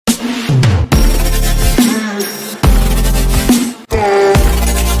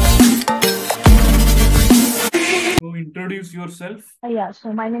yourself? Yeah,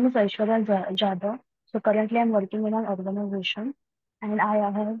 so my name is Aishwarya Jadhav. So currently I'm working in an organization and I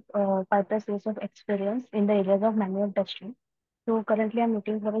have 5+ years of experience in the areas of manual testing. So currently I'm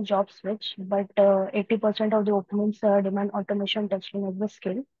looking for a job switch, but 80% of the openings demand automation testing as the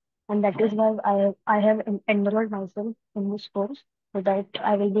skill. And that is why I have enrolled myself in this course so that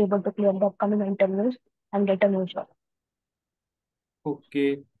I will be able to clear the upcoming interviews and get a new job.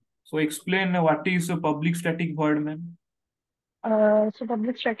 Okay. So explain what is a public static void main. So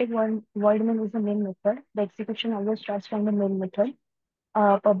public static void main is the main method. The execution always starts from the main method.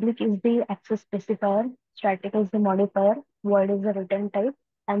 Public is the access specifier, static is the modifier, void is the return type,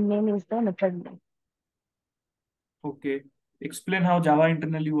 and main is the method name. Okay. Explain how Java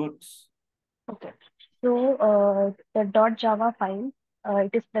internally works. Okay. So the .java file, it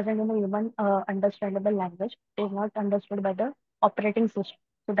is present in a human understandable language. It is not understood by the operating system.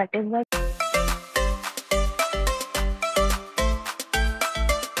 So that is why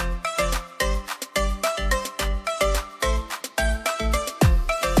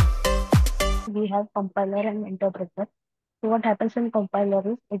we have compiler and interpreter. So what happens in compiler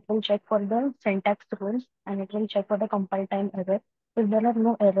is it will check for the syntax rules and it will check for the compile time error. If there are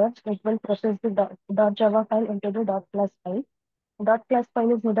no errors, it will process the .java file into the .class file. .class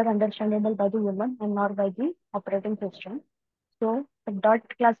file is neither understandable by the human and nor by the operating system. So the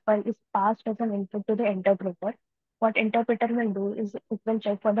 .class file is passed as an input to the interpreter. What interpreter will do is it will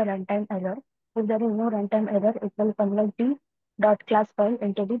check for the runtime error. If there is no runtime error, it will convert the .class file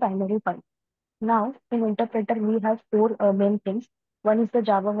into the binary file. Now, in interpreter, we have four main things. One is the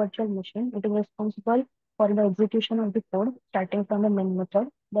Java virtual machine. It is responsible for the execution of the code starting from the main method.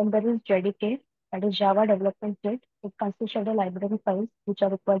 Then there is JDK, that is Java Development Kit. It consists of the library files which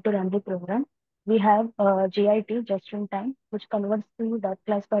are required to run the program. We have JIT, just in time, which converts the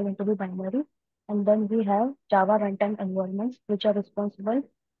 .class file into the binary. And then we have Java runtime environments, which are responsible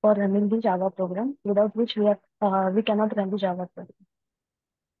for running the Java program, without which we cannot run the Java program.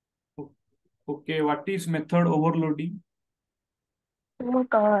 Okay. What is method overloading? So,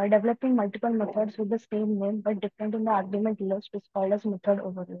 developing multiple methods with the same name but different in the argument list is called as method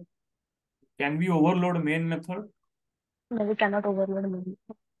overload. Can we overload main method? No, we cannot overload main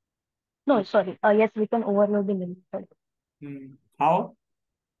method. No, sorry. Yes, we can overload the main method How?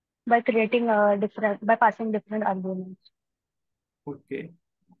 by creating by passing different arguments. Okay.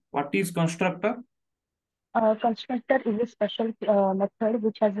 What is constructor? Constructor is a special method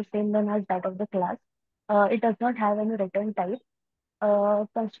which has the same name as that of the class. It does not have any return type.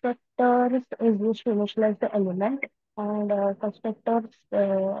 Constructor is used to initialize the element, and constructors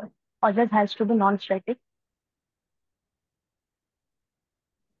always has to be non-static.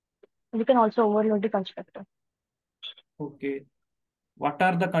 We can also overload the constructor. Okay. What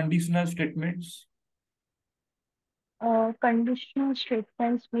are the conditional statements? Conditional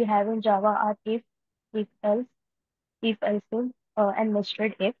statements we have in Java are if else, if else if, and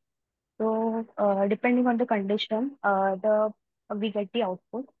nested if. So depending on the condition, the we get the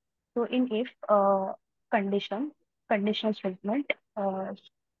output. So in if condition, conditional statement,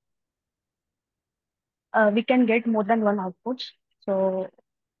 we can get more than one outputs. So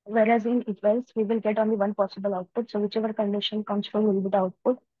whereas in if else, we will get only one possible output. So whichever condition comes from will be the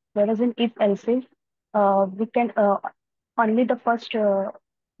output. Whereas in if else if, we can only the first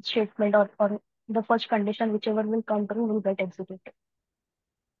statement or the first condition, whichever will come true, will get executed.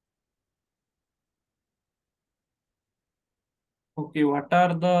 Okay. What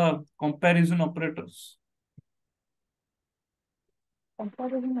are the comparison operators?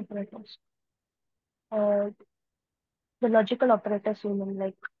 Comparison operators. Uh, the logical operators, you mean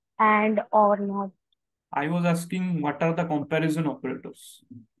like and or not. I was asking what are the comparison operators?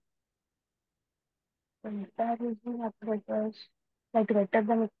 Comparison operators like greater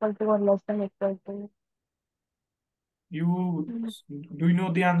than equal to or less than equal to. You Mm, do you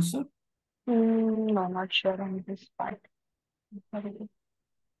know the answer? no, not sure on this part. Sorry.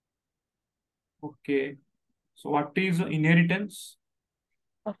 Okay. So what is inheritance?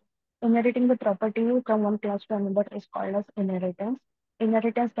 Uh, Inheriting the property from one class to another is called as inheritance.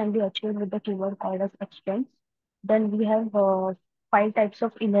 Inheritance can be achieved with the keyword called as extends. Then we have five types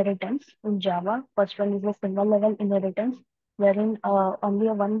of inheritance in Java. First one is a single level inheritance, wherein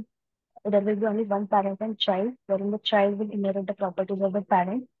there will be only one parent and child, wherein the child will inherit the properties of the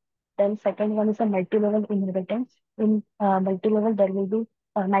parent. Then second one is a multi-level inheritance. In multi-level, there will be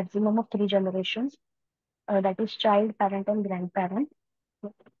a maximum of three generations, that is child, parent, and grandparent.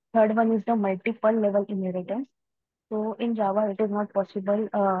 Third one is the multiple level inheritance. So in Java, it is not possible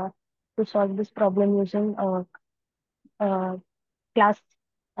to solve this problem using uh, class,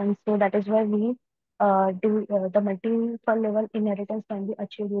 and so that is why we the multiple level inheritance can be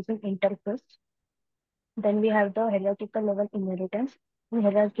achieved using interface. Then we have the hierarchical level inheritance. In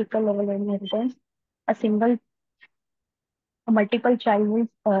hierarchical level inheritance, a single a multiple child will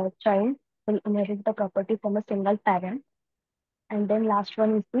inherit the property from a single parent. And then last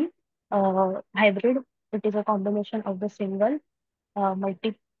one is the hybrid. It is a combination of the single,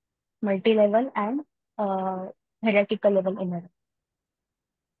 multi-level and uh, hierarchical level inheritance.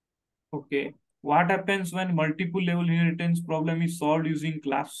 Okay. What happens when multiple level inheritance problem is solved using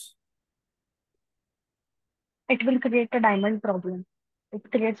class? It will create a diamond problem. It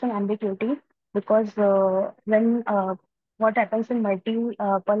creates an ambiguity because when what happens in multiple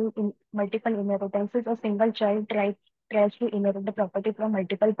inheritances, a single child tries to inherit the property from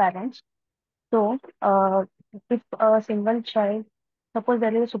multiple parents. So, if a single child, suppose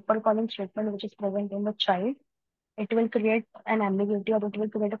there is a supercalling statement which is present in the child, it will create an ambiguity or it will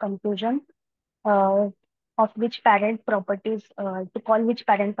create a confusion uh, of which parent properties to call which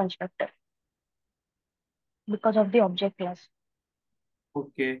parent constructor because of the object class.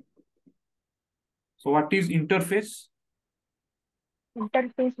 Okay. So what is interface?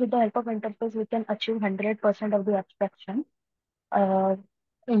 Interface, with the help of interface, we can achieve 100% of the abstraction. Uh,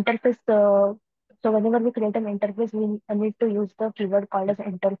 interface, so whenever we create an interface, we need to use the keyword called as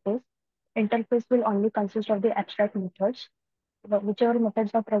interface. Interface will only consist of the abstract methods. Whichever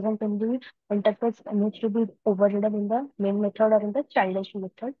methods are present in the interface needs to be overridden in the main method or in the childish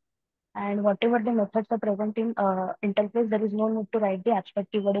method. And whatever the methods are present in interface, there is no need to write the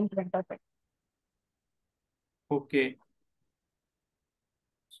abstract keyword in front of it. Okay.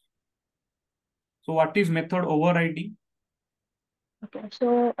 So what is method overriding? Okay,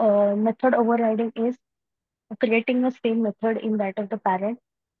 so method overriding is creating the same method in that of the parent,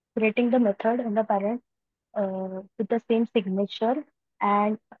 creating the method in the parent with the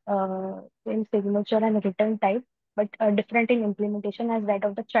and same signature and return type, but different in implementation as that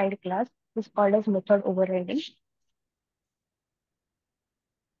of the child class is called as method overriding.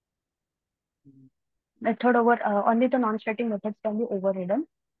 Method over Only the non-static methods can be overridden,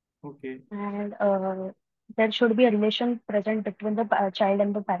 Okay. and there should be a relation present between the child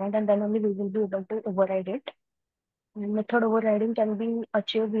and the parent, and then only we will be able to override it. And method overriding can be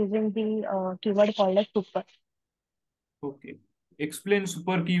achieved using the keyword called as super. Okay. Explain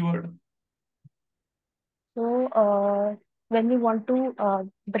super keyword. So when we want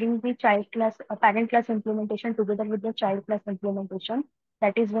to bring the parent class implementation together with the child class implementation,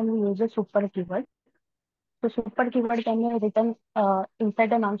 that is when we use a super keyword. So super keyword can be written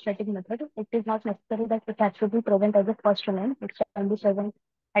inside a non-static method. It is not necessary that it has to be present as a first line. It can be present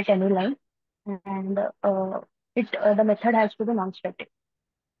at any line, and the method has to be non-static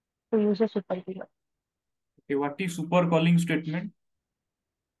to use a super keyword. Okay. What is super calling statement?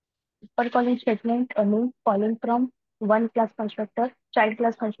 Super calling statement means calling from one class constructor, child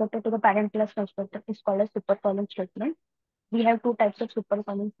class constructor to the parent class constructor is called a super calling statement. We have two types of super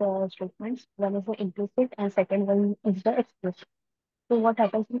calling statements. One is the implicit and second one is the explicit. So what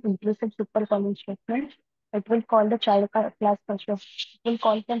happens in implicit super calling statement? It will call the class constructor. It will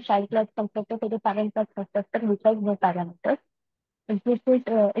call from child class constructor to the parent class constructor which has no parameters. Implicit,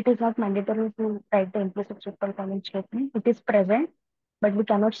 it is not mandatory to write the implicit super calling statement. It is present, but we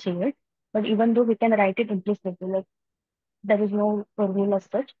cannot see it. But even though we can write it implicitly, like there is no rule as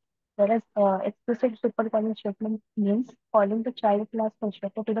such. Whereas explicit supercalling statement means calling the child class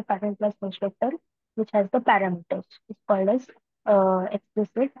constructor to the parent class constructor, which has the parameters. It's called as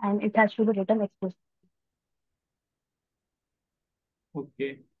explicit, and it has to be written explicit.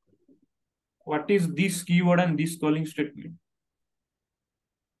 Okay. What is this keyword and this calling statement?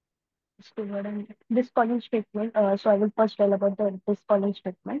 This calling statement. So I will first tell about this calling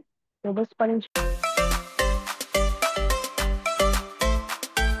statement. So this calling statement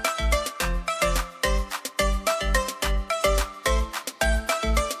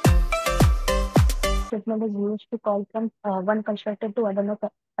is used to call from one constructor to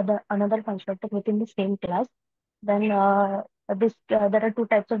another constructor within the same class. Then there are two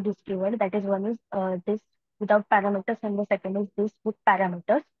types of this keyword. That is, one is this without parameters, and the second is this with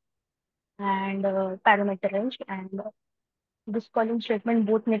parameters and parameter range. And this calling statement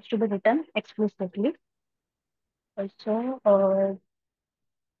both needs to be written explicitly. Also,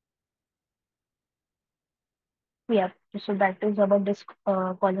 yeah. So that is about this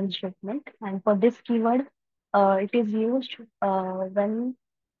calling statement. And for this keyword, it is used when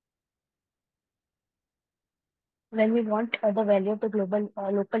we want the value of the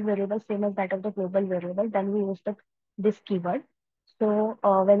local variable same as that of the global variable, then we use this keyword. So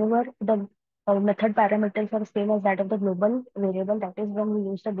whenever the method parameters are same as that of the global variable, that is when we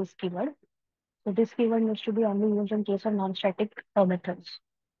use the this keyword. So this keyword needs to be only used in case of non-static methods.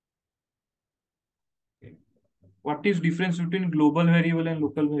 Okay. What is difference between global variable and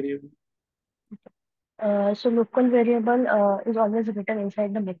local variable? So local variable is always written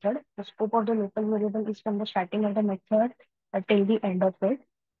inside the method. The scope of the local variable is from the starting of the method till the end of it.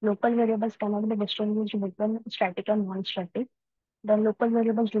 Local variables cannot be distinguished between static and non-static. The local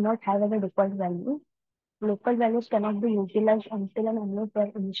variables do not have any default value. Local values cannot be utilized until and unless they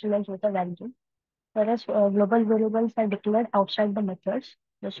are initialized with a value. Whereas global variables are declared outside the methods.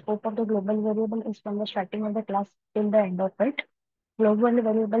 The scope of the global variable is from the starting of the class till the end of it. Global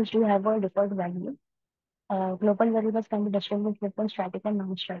variables do have a default value. Global variables can be distinguished between static and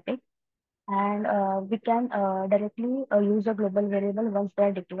non-static. And we can directly use a global variable once they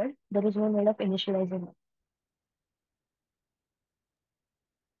are declared. There is no need of initializing it.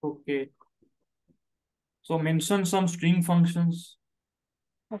 Okay. So mention some string functions.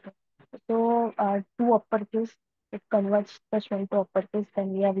 Okay. So to uppercase, it converts the string to uppercase.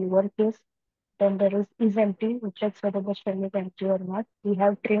 Then we have lowercase. Then there is empty, which checks whether the string is empty or not. We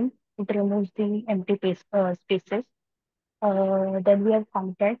have trim, it removes the empty spaces. Then we have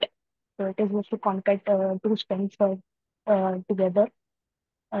concat. So it is used to concat two strings together.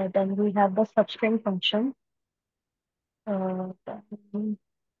 Then we have the substring function, then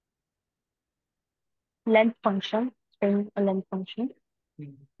length function, string length function.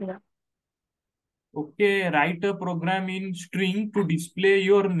 Yeah, Okay, write a program in string to display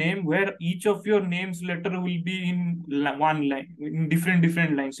your name where each of your names letter will be in one line, in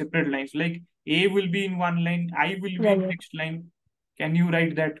different lines, separate lines. Like A will be in one line, I will be yeah, in yeah, next line. Can you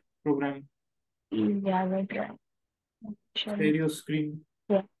write that program? yeah, right, right. Share Sure. your screen.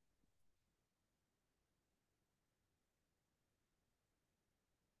 Yeah.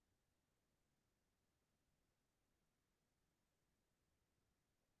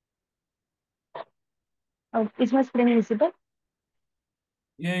 Is my screen visible?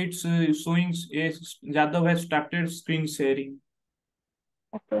 Yeah, it's showing Jadhav has started screen sharing.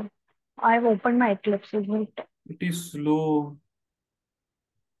 Okay. I've opened my Eclipse. Isn't it? It is slow.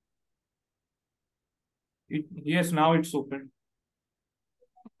 Yes, now it's open.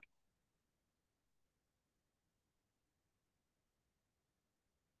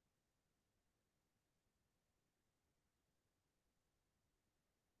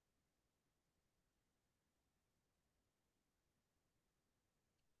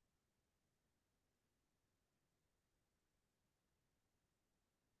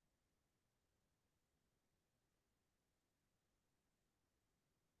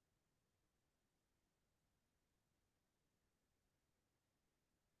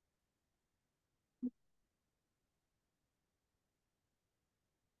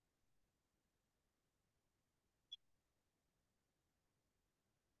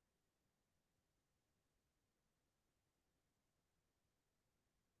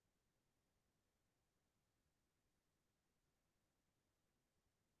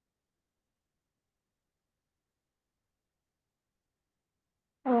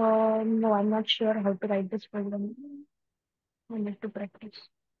 No, I'm not sure how to write this program. I need to practice.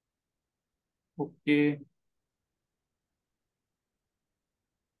 Okay.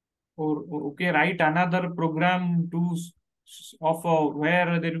 Or okay, write another program of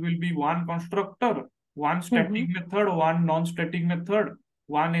where there will be one constructor, one Mm-hmm. static method, one non-static method,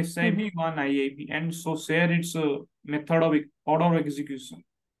 one Mm-hmm. SIB, one IIB, and so share its method of order of execution.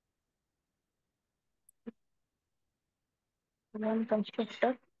 One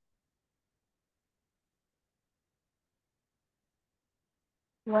constructor,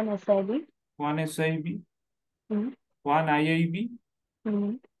 one SID. One SIB, Mm-hmm. one IIB,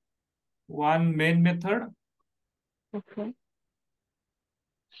 Mm-hmm. one main method, Okay.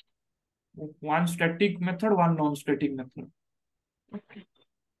 one static method, one non-static method. Okay.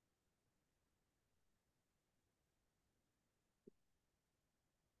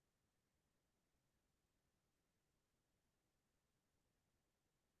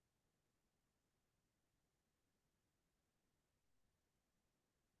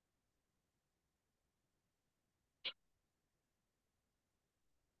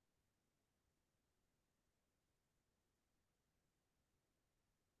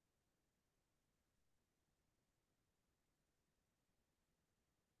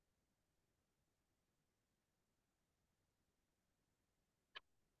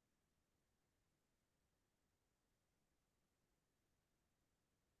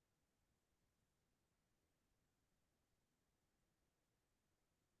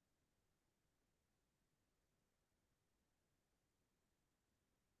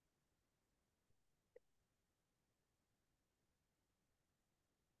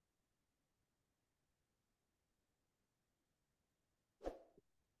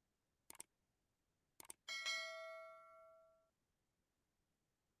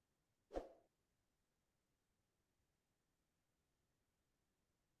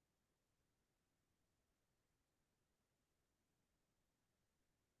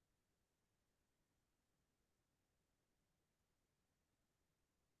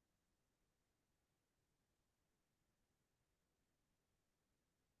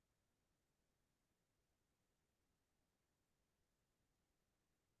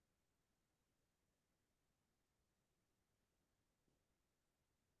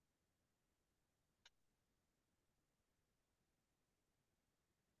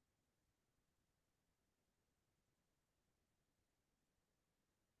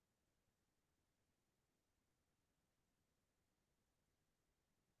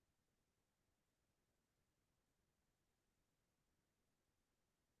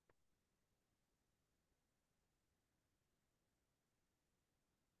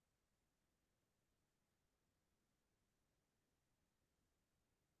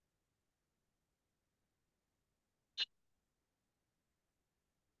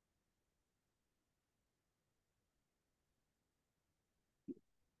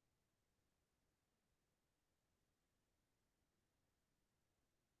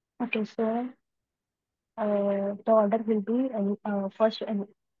 Okay, so the order will be first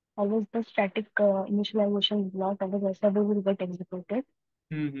always the static initialization block and the rest will get executed.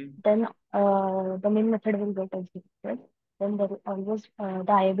 Mm-hmm. Then the main method will get executed. Then there is always the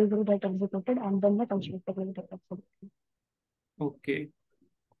IAB will get executed and then the constructor will get executed. Okay.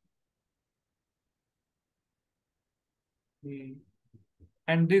 Hmm.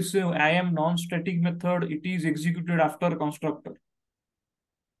 And this I am non-static method, it is executed after constructor.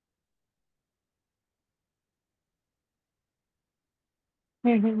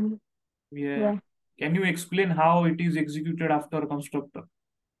 Mhm. Yeah. Yeah. Can you explain how it is executed after constructor?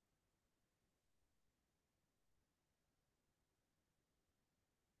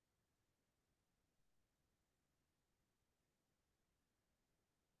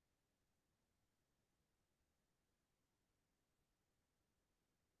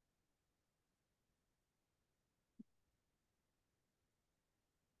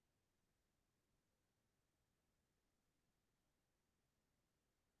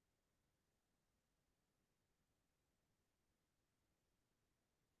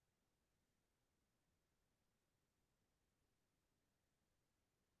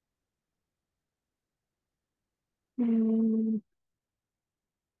 Mm,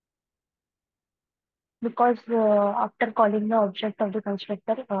 because after calling the object of the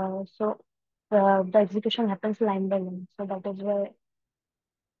constructor, the execution happens line by line. So that is why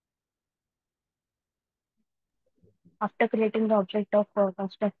after creating the object of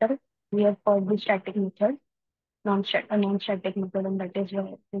constructor, we have called the static method, non-static method, and that is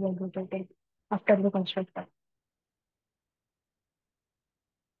why we executed after the constructor.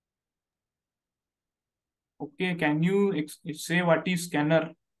 Okay, can you say what is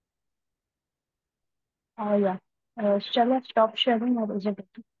scanner? Yeah. Shall I stop sharing or is it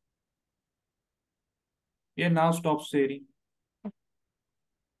okay? Yeah, now stop sharing.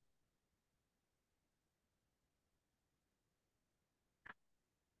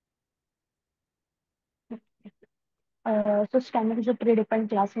 So scanner is a predefined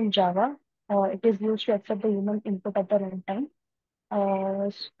class in Java. It is used to accept the human input at the runtime.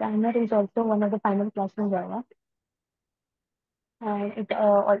 Scanner is also one of the final class in Java. And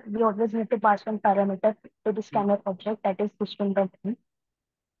we always need to pass one parameter to the scanner object that is system.in.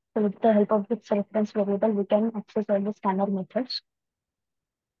 So with the help of this reference variable, we can access all the scanner methods.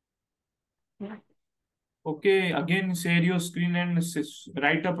 Yeah. Okay, again share your screen and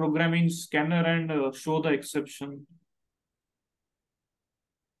write a program in scanner and show the exception.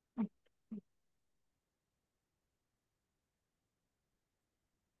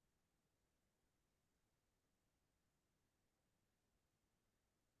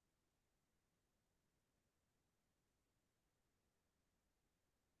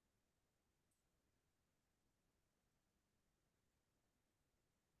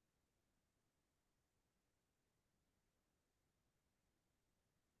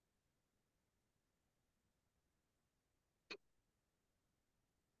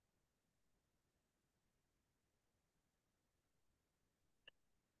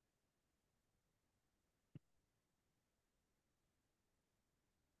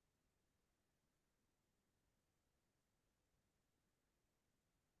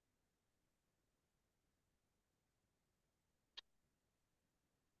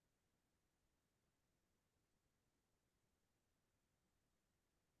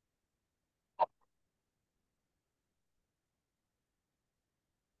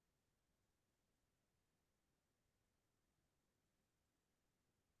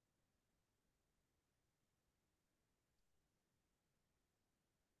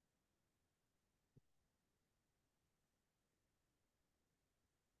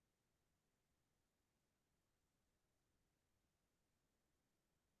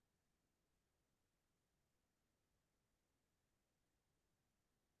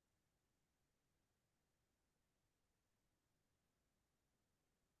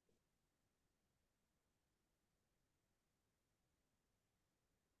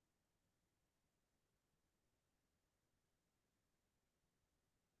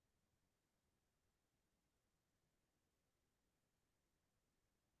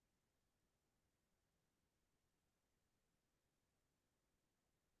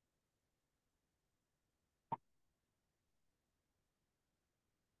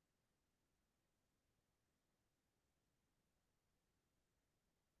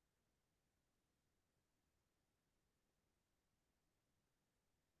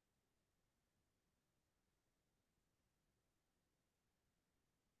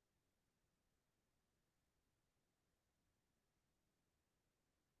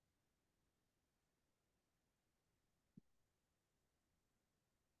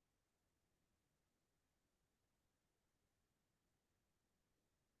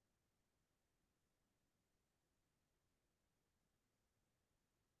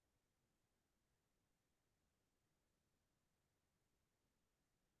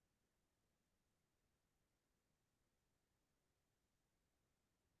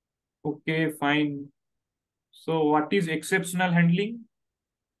 Okay, fine. So what is exceptional handling?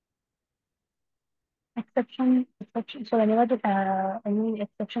 Exception. So whenever any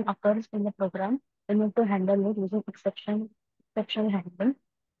exception occurs in the program, we need to handle it using exception handling.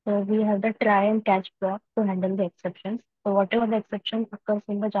 So we have the try and catch block to handle the exceptions. So whatever the exception occurs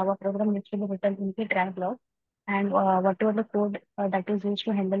in the Java program needs to be written in the try block, and whatever the code that is used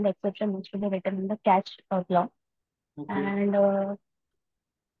to handle the exception needs to be written in the catch block. Okay. And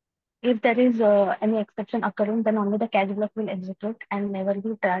if there is any exception occurring, then only the catch block will execute and never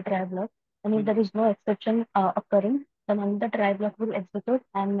the try block. And if Hmm. there is no exception occurring, then only the try block will execute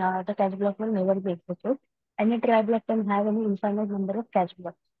and the catch block will never be executed. Any try block can have any infinite number of catch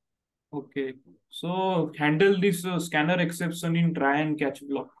blocks. Okay. So handle this scanner exception in try and catch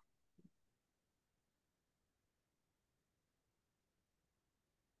block.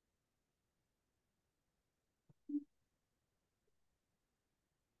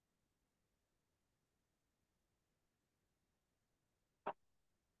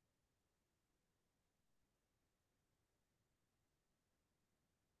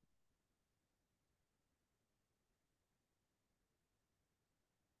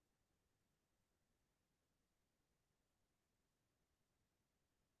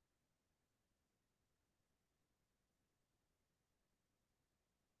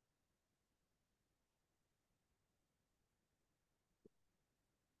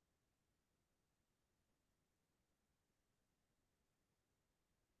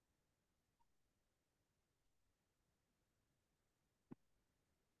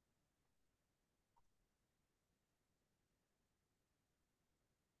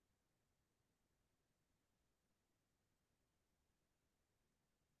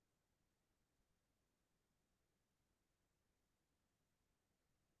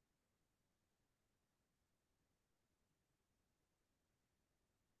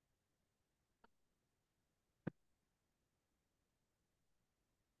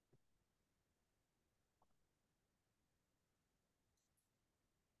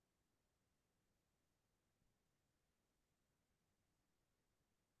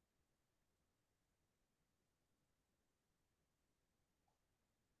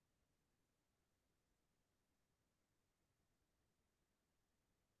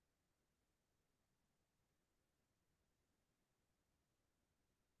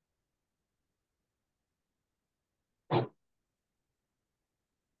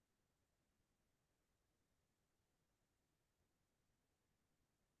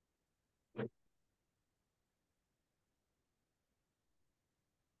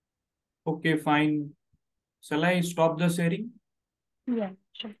 Okay, fine. Shall I stop the sharing? Yeah,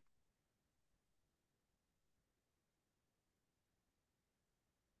 sure.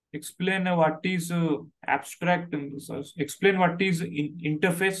 Explain what is abstract. Explain what is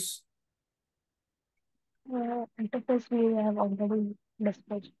interface. Interface we have already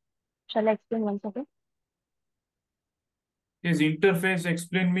discussed. Shall I explain once again? Yes, interface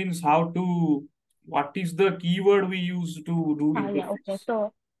explain means how to, what is the keyword we use to do Yeah, okay. interface.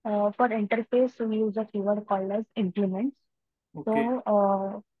 So for interface, we use a keyword called as implements. Okay,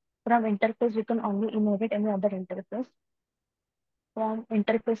 So from interface, we can only inherit any other interface. From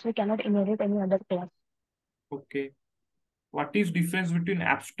interface, we cannot inherit any other class. okay. What is difference between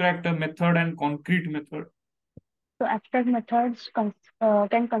abstract method and concrete method? So abstract methods can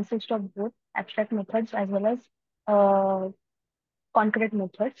consist of both abstract methods as well as uh, concrete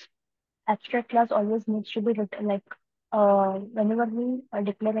methods. Abstract class always needs to be written like whenever we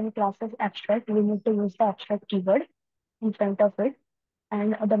declare any class as abstract, we need to use the abstract keyword in front of it.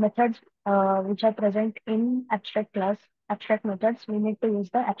 And the methods which are present in abstract methods, we need to use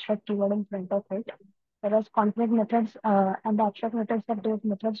the abstract keyword in front of it. Whereas concrete methods and the abstract methods are those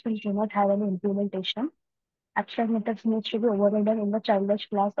methods which do not have any implementation. Abstract methods needs to be overridden in the childish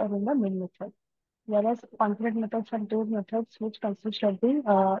class or in the main method. Whereas concrete methods are those methods which consist of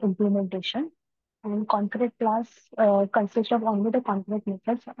the implementation. And concrete class consists of only the concrete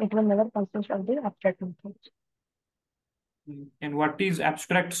methods. It will never consist of the abstract methods. And what is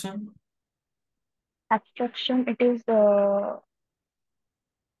abstraction? Abstraction, it is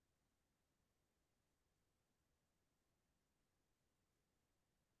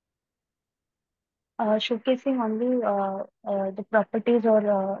showcasing only the properties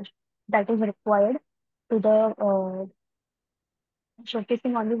or that is required to the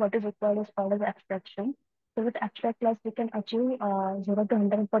showcasing only what is required as part of the abstraction. So with abstract class, we can achieve 0 to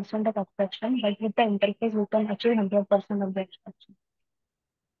 100% of abstraction, but with the interface, we can achieve 100% of the abstraction.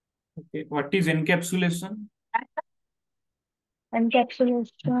 Okay. What is encapsulation?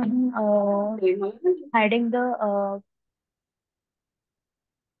 Encapsulation, hiding the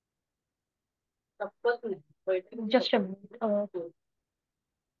Just a minute.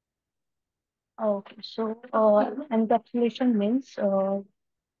 Okay, so encapsulation means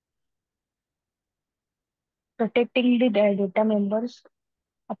protecting the data members,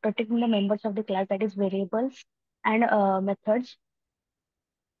 protecting the members of the class, that is variables and methods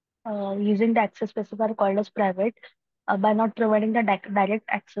using the access specifier called as private by not providing the direct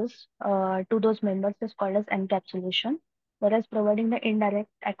access to those members is called as encapsulation, whereas providing the indirect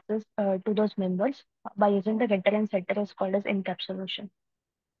access to those members by using the getter and setter is called as encapsulation.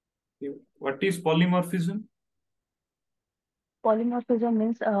 What is polymorphism? Polymorphism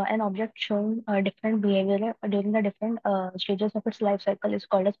means an object showing different behavior during the different stages of its life cycle is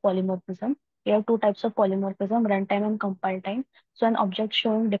called as polymorphism. We have two types of polymorphism, runtime and compile time. So an object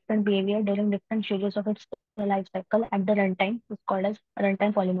showing different behavior during different stages of its life cycle at the runtime is called as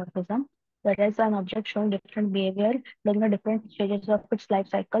runtime polymorphism. Whereas an object showing different behavior during the different stages of its life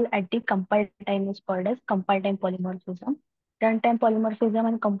cycle at the compile time is called as compile time polymorphism. Runtime polymorphism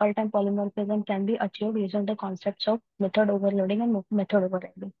and compile time polymorphism can be achieved using the concepts of method overloading and method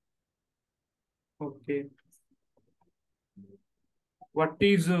overriding. Okay. What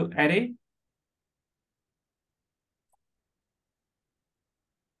is array?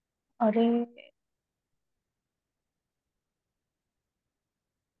 Array,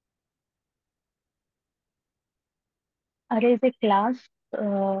 array is a class.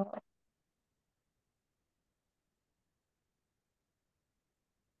 Uh,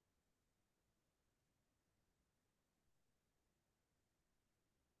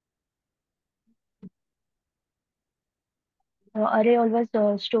 Array always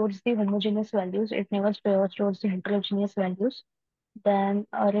stores the homogeneous values. It never stores the heterogeneous values. Then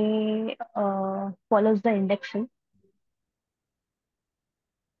array follows the indexing.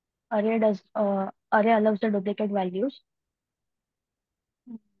 Array allows the duplicate values.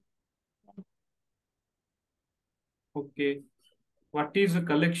 Okay. What is a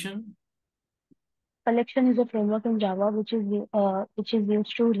collection? Collection is a framework in Java which is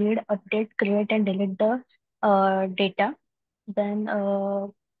used to read, update, create, and delete the data. Then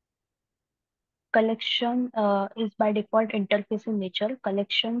collection is by default interface in nature.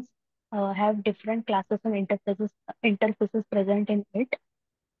 Collections have different classes and interfaces present in it.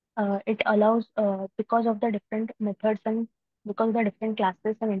 It allows because of the different methods and because of the different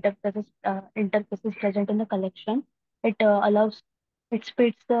classes and interfaces present in the collection, it allows it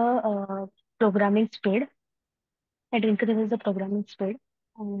speeds the programming speed. It increases the programming speed,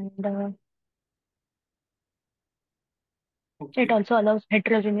 and it Okay. also allows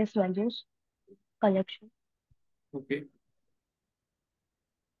heterogeneous values collection. Okay.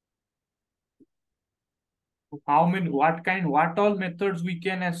 How many, what all methods we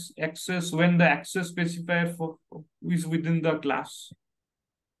can access when the access specifier for is within the class?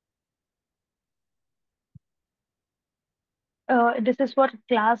 This is for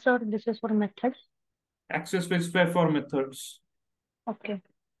class or this is for method? Access specifier for methods. Okay.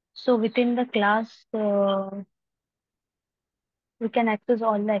 So within the class, we can access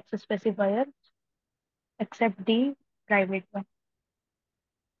all the access specifiers except the private one.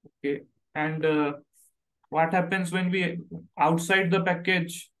 Okay. And what happens when we outside the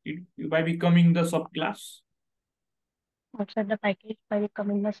package by becoming the subclass? Outside the package by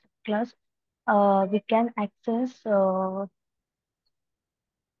becoming a class, we can access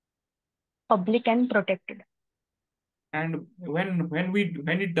public and protected. And when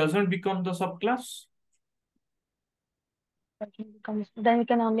it doesn't become the subclass? Then we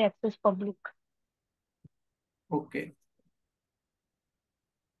can only access public. Okay.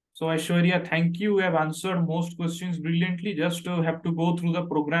 So Aishwarya, thank you. You have answered most questions brilliantly. Just have to go through the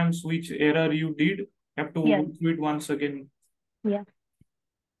programs which error you did. Have to Yeah, go through it once again. yeah.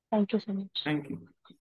 Thank you so much. Thank you.